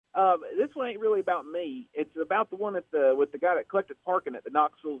This one ain't really about me. It's about the one with the guy that collected parking at the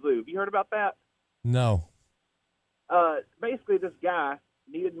Knoxville Zoo. Have you heard about that? No. Basically, this guy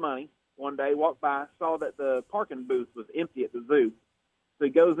needed money one day, walked by, saw that the parking booth was empty at the zoo. So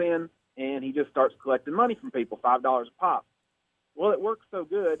he goes in, and he just starts collecting money from people, $5 a pop. Well, it worked so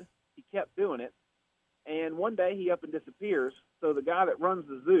good, he kept doing it. And one day, he up and disappears. So the guy that runs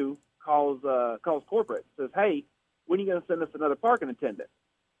the zoo calls corporate, says, hey, when are you going to send us another parking attendant?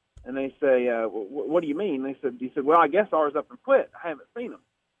 And they say, what do you mean? He said, well, I guess ours up and quit. I haven't seen him.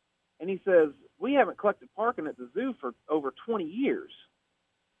 And he says, we haven't collected parking at the zoo for over 20 years.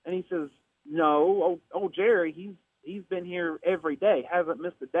 And he says, no, old Jerry, he's been here every day, hasn't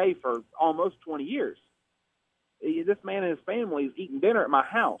missed a day for almost 20 years. This man and his family is eating dinner at my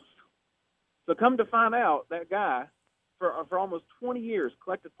house. So come to find out, that guy, for almost 20 years,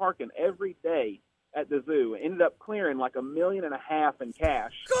 collected parking every day at the zoo. Ended up clearing like $1.5 million in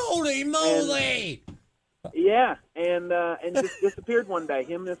cash. Holy moly! And just disappeared one day.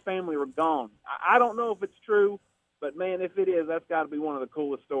 Him and his family were gone. I don't know if it's true, but man, if it is, that's got to be one of the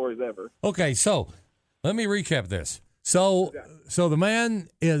coolest stories ever. Okay, so let me recap this. So the man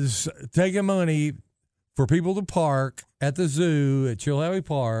is taking money for people to park at the zoo at Chilhowie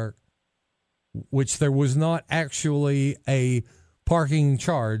Park, which there was not actually a parking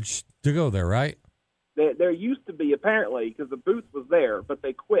charge to go there, right? There used to be, apparently, because the booth was there, but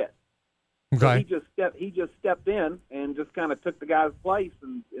they quit. Okay. So he just stepped in and just kind of took the guy's place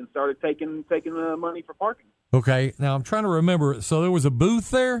and started taking the money for parking. Okay. Now I'm trying to remember. So there was a booth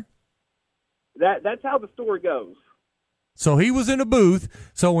there? That's how the story goes. So he was in a booth.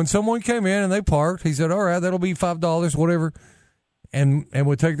 So when someone came in and they parked, he said, all right, that'll be $5, whatever, and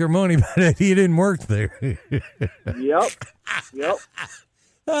would take their money, but he didn't work there. Yep.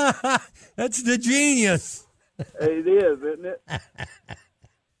 That's the genius. It is, isn't it?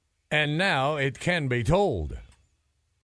 And now it can be told.